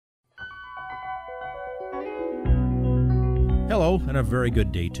Hello, and a very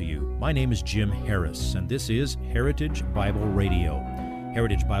good day to you. My name is Jim Harris, and this is Heritage Bible Radio.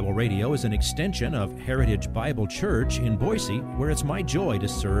 Heritage Bible Radio is an extension of Heritage Bible Church in Boise, where it's my joy to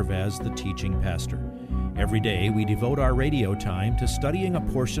serve as the teaching pastor. Every day, we devote our radio time to studying a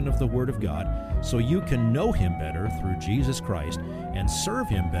portion of the Word of God so you can know Him better through Jesus Christ and serve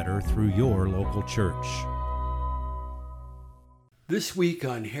Him better through your local church. This week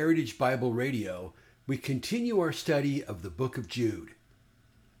on Heritage Bible Radio, we continue our study of the book of Jude.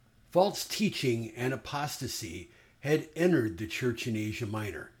 False teaching and apostasy had entered the church in Asia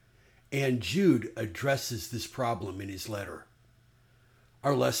Minor, and Jude addresses this problem in his letter.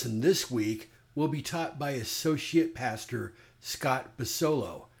 Our lesson this week will be taught by Associate Pastor Scott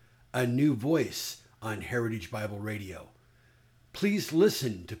Basolo, a new voice on Heritage Bible Radio. Please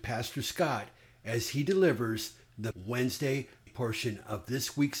listen to Pastor Scott as he delivers the Wednesday portion of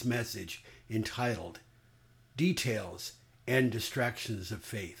this week's message entitled Details and Distractions of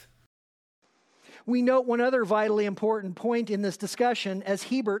Faith. We note one other vitally important point in this discussion, as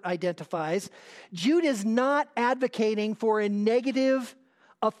Hebert identifies. Jude is not advocating for a negative,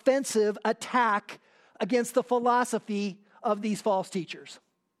 offensive attack against the philosophy of these false teachers.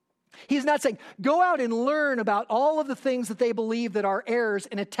 He's not saying, go out and learn about all of the things that they believe that are errors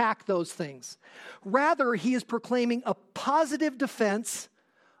and attack those things. Rather, he is proclaiming a positive defense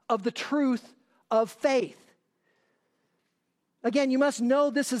of the truth of faith. Again, you must know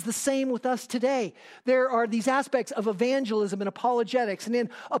this is the same with us today. There are these aspects of evangelism and apologetics. And in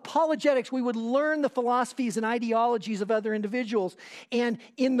apologetics, we would learn the philosophies and ideologies of other individuals. And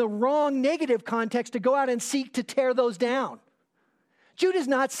in the wrong negative context, to go out and seek to tear those down. Jude is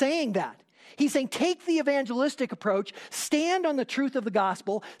not saying that. He's saying take the evangelistic approach, stand on the truth of the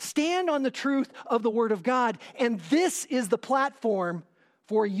gospel, stand on the truth of the Word of God, and this is the platform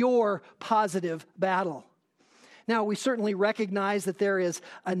for your positive battle. Now, we certainly recognize that there is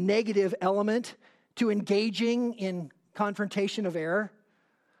a negative element to engaging in confrontation of error,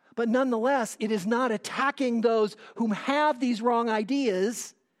 but nonetheless, it is not attacking those whom have these wrong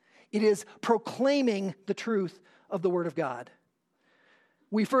ideas. It is proclaiming the truth of the Word of God.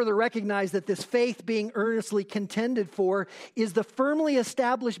 We further recognize that this faith being earnestly contended for is the firmly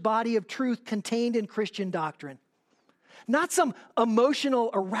established body of truth contained in Christian doctrine. Not some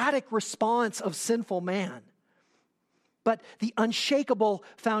emotional, erratic response of sinful man, but the unshakable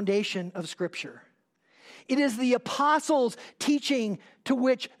foundation of Scripture. It is the apostles' teaching to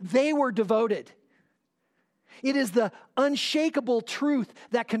which they were devoted. It is the unshakable truth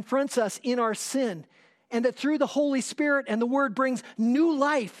that confronts us in our sin, and that through the Holy Spirit and the Word brings new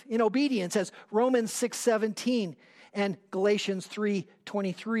life in obedience, as Romans 6:17 and Galatians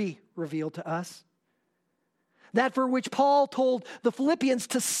 3:23 reveal to us. That for which Paul told the Philippians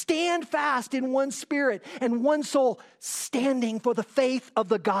to stand fast in one spirit and one soul, standing for the faith of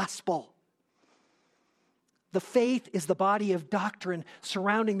the gospel. The faith is the body of doctrine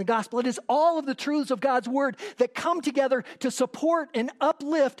surrounding the gospel. It is all of the truths of God's Word that come together to support and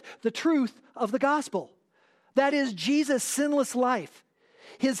uplift the truth of the gospel. That is Jesus' sinless life,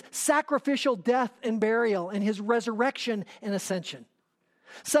 His sacrificial death and burial, and His resurrection and ascension,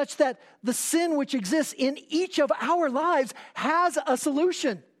 such that the sin which exists in each of our lives has a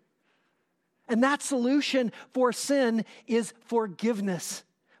solution. And that solution for sin is forgiveness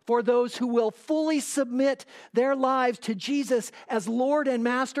for those who will fully submit their lives to Jesus as Lord and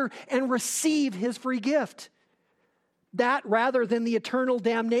Master and receive His free gift. That rather than the eternal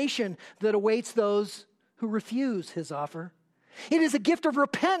damnation that awaits those who refuse His offer. It is a gift of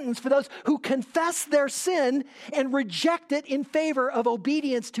repentance for those who confess their sin and reject it in favor of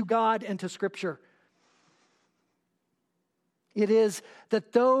obedience to God and to Scripture. It is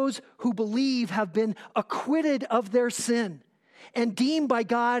that those who believe have been acquitted of their sin and deemed by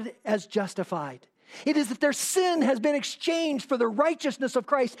God as justified. It is that their sin has been exchanged for the righteousness of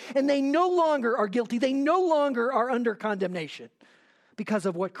Christ, and they no longer are guilty. They no longer are under condemnation because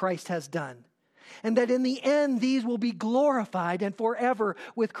of what Christ has done. And that in the end, these will be glorified and forever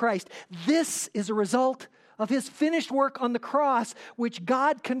with Christ. This is a result of His finished work on the cross, which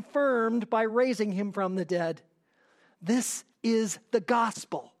God confirmed by raising Him from the dead. This is the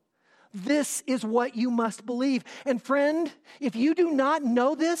gospel. This is what you must believe. And friend, if you do not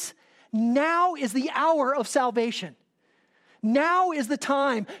know this, now is the hour of salvation. Now is the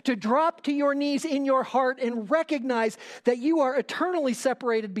time to drop to your knees in your heart and recognize that you are eternally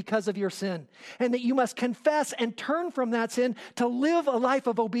separated because of your sin, and that you must confess and turn from that sin to live a life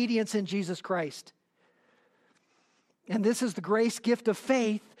of obedience in Jesus Christ. And this is the grace gift of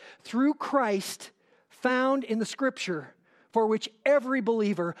faith through Christ found in the Scripture, for which every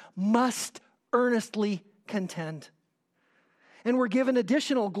believer must earnestly contend. And we're given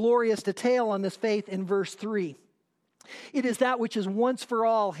additional glorious detail on this faith in verse 3. It is that which is once for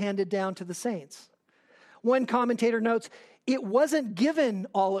all handed down to the saints. One commentator notes, it wasn't given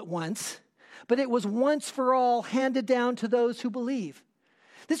all at once, but it was once for all handed down to those who believe.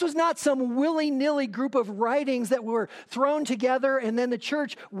 This was not some willy-nilly group of writings that were thrown together and then the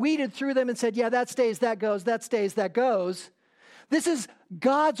church weeded through them and said, yeah, that stays, that goes, that stays, that goes. This is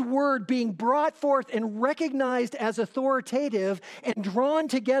God's word being brought forth and recognized as authoritative and drawn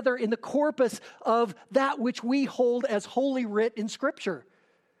together in the corpus of that which we hold as holy writ in Scripture.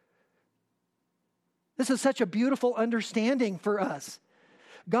 This is such a beautiful understanding for us.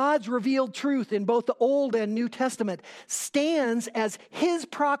 God's revealed truth in both the Old and New Testament stands as his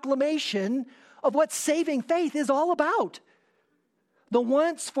proclamation of what saving faith is all about. The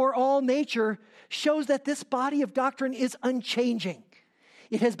once for all nature shows that this body of doctrine is unchanging.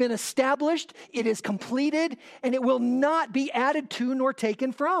 It has been established, it is completed, and it will not be added to nor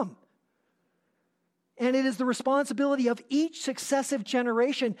taken from. And it is the responsibility of each successive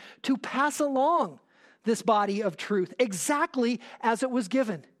generation to pass along this body of truth exactly as it was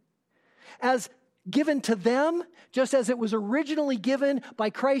given. As given to them, just as it was originally given by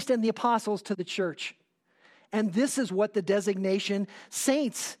Christ and the apostles to the church. And this is what the designation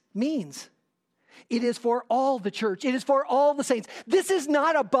saints means. It is for all the church. It is for all the saints. This is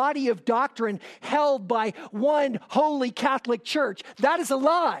not a body of doctrine held by one holy Catholic church. That is a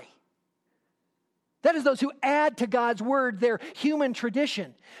lie. That is those who add to God's word their human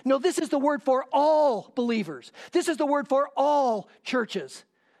tradition. No, this is the word for all believers. This is the word for all churches.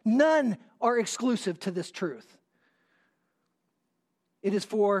 None are exclusive to this truth. It is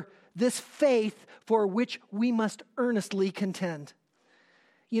for this faith for which we must earnestly contend.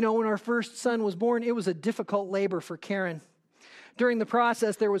 You know, when our first son was born, it was a difficult labor for Karen. During the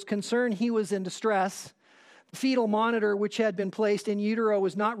process, there was concern he was in distress. The fetal monitor, which had been placed in utero,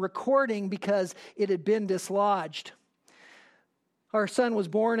 was not recording because it had been dislodged. Our son was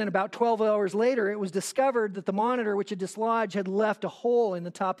born, and about 12 hours later, it was discovered that the monitor, which had dislodged, had left a hole in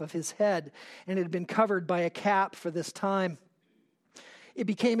the top of his head, and it had been covered by a cap for this time. It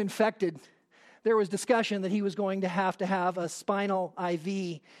became infected. There was discussion that he was going to have a spinal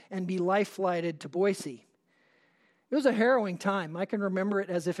IV and be life-flighted to Boise. It was a harrowing time. I can remember it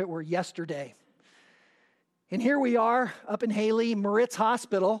as if it were yesterday. And here we are up in Haley, Moritz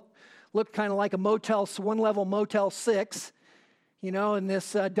Hospital. Looked kind of like a one-level Motel 6. You know, and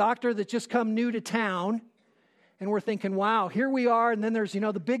this doctor that just come new to town. And we're thinking, wow, here we are. And then there's,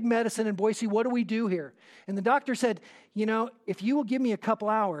 the big medicine in Boise. What do we do here? And the doctor said, if you will give me a couple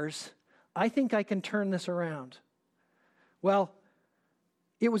hours, I think I can turn this around. Well,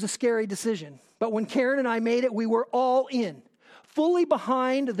 it was a scary decision. But when Karen and I made it, we were all in, fully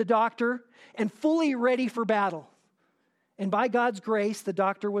behind the doctor and fully ready for battle. And by God's grace, the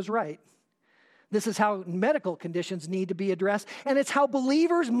doctor was right. This is how medical conditions need to be addressed, and it's how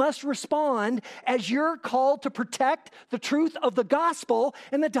believers must respond as you're called to protect the truth of the gospel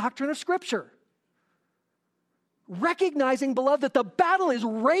and the doctrine of Scripture. Recognizing, beloved, that the battle is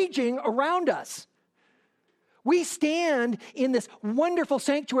raging around us. We stand in this wonderful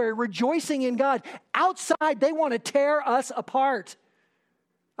sanctuary rejoicing in God. Outside, they want to tear us apart.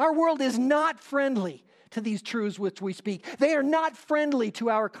 Our world is not friendly to these truths which we speak. They are not friendly to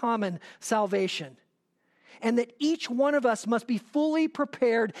our common salvation. And that each one of us must be fully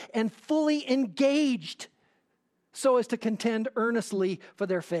prepared and fully engaged so as to contend earnestly for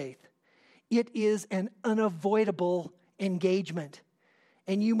their faith. It is an unavoidable engagement.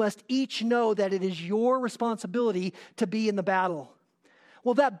 And you must each know that it is your responsibility to be in the battle.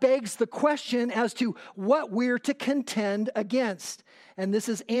 Well, that begs the question as to what we're to contend against. And this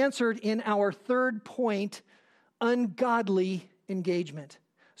is answered in our third point, ungodly entanglement.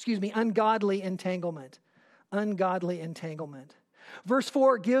 Ungodly entanglement. Verse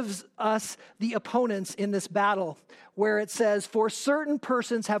 4 gives us the opponents in this battle, where it says, for certain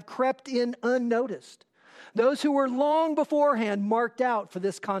persons have crept in unnoticed, those who were long beforehand marked out for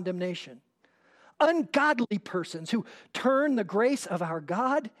this condemnation. Ungodly persons who turn the grace of our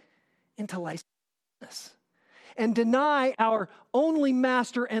God into licentiousness and deny our only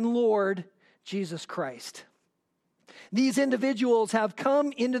Master and Lord, Jesus Christ. These individuals have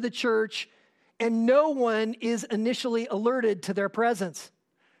come into the church and no one is initially alerted to their presence.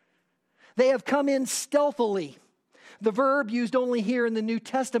 They have come in stealthily. The verb used only here in the New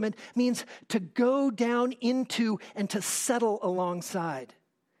Testament means to go down into and to settle alongside.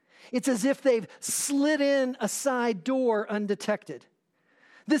 It's as if they've slid in a side door undetected.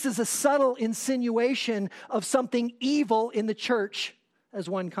 This is a subtle insinuation of something evil in the church, as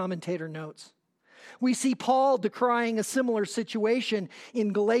one commentator notes. We see Paul decrying a similar situation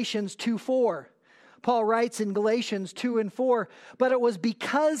in Galatians 2:4. Paul writes in Galatians 2 and 4, "But it was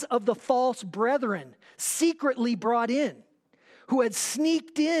because of the false brethren, secretly brought in, who had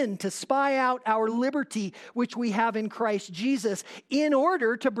sneaked in to spy out our liberty, which we have in Christ Jesus, in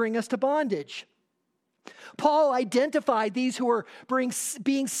order to bring us to bondage." Paul identified these who were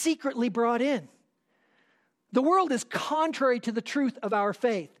being secretly brought in. The world is contrary to the truth of our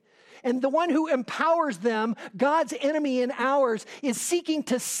faith. And the one who empowers them, God's enemy and ours, is seeking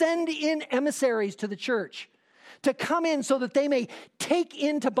to send in emissaries to the church, to come in so that they may take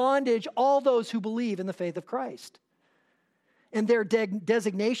into bondage all those who believe in the faith of Christ. And their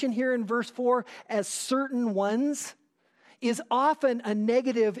designation here in verse 4 as certain ones is often a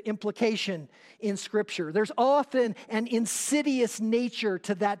negative implication in Scripture. There's often an insidious nature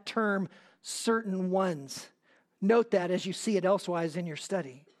to that term, certain ones. Note that as you see it elsewise in your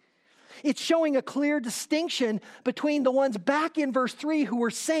study. It's showing a clear distinction between the ones back in verse 3 who were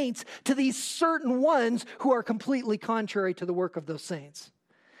saints to these certain ones who are completely contrary to the work of those saints.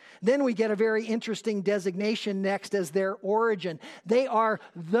 Then we get a very interesting designation next as their origin. They are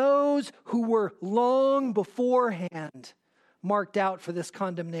those who were long beforehand marked out for this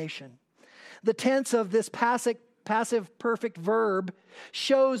condemnation. The tense of this passive perfect verb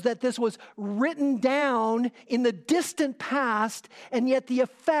shows that this was written down in the distant past, and yet the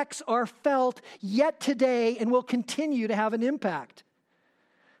effects are felt yet today and will continue to have an impact.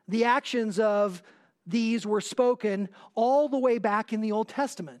 The actions of these were spoken all the way back in the Old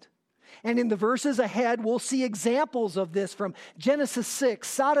Testament. And in the verses ahead, we'll see examples of this from Genesis 6,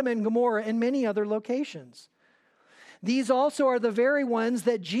 Sodom and Gomorrah, and many other locations. These also are the very ones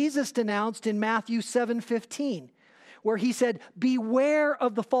that Jesus denounced in Matthew 7:15, where he said, "Beware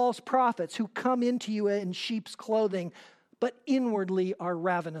of the false prophets who come into you in sheep's clothing, but inwardly are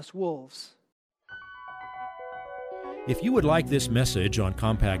ravenous wolves." If you would like this message on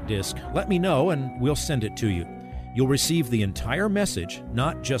compact disc, let me know and we'll send it to you. You'll receive the entire message,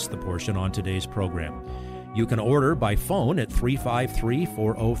 not just the portion on today's program. You can order by phone at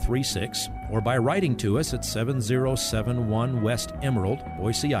 353-4036 or by writing to us at 7071 West Emerald,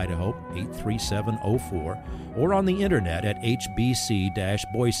 Boise, Idaho, 83704, or on the internet at hbc-boise.org.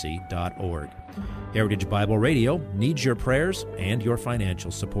 Heritage Bible Radio needs your prayers and your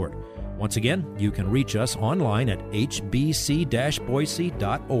financial support. Once again, you can reach us online at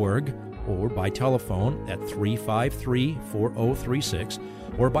hbc-boise.org or by telephone at 353-4036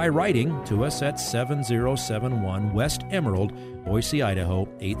 or by writing to us at 7071 West Emerald, Boise, Idaho,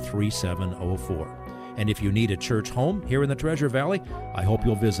 83704. And if you need a church home here in the Treasure Valley, I hope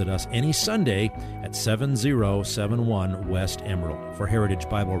you'll visit us any Sunday at 7071 West Emerald. For Heritage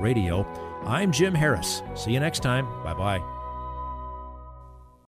Bible Radio, I'm Jim Harris. See you next time. Bye-bye.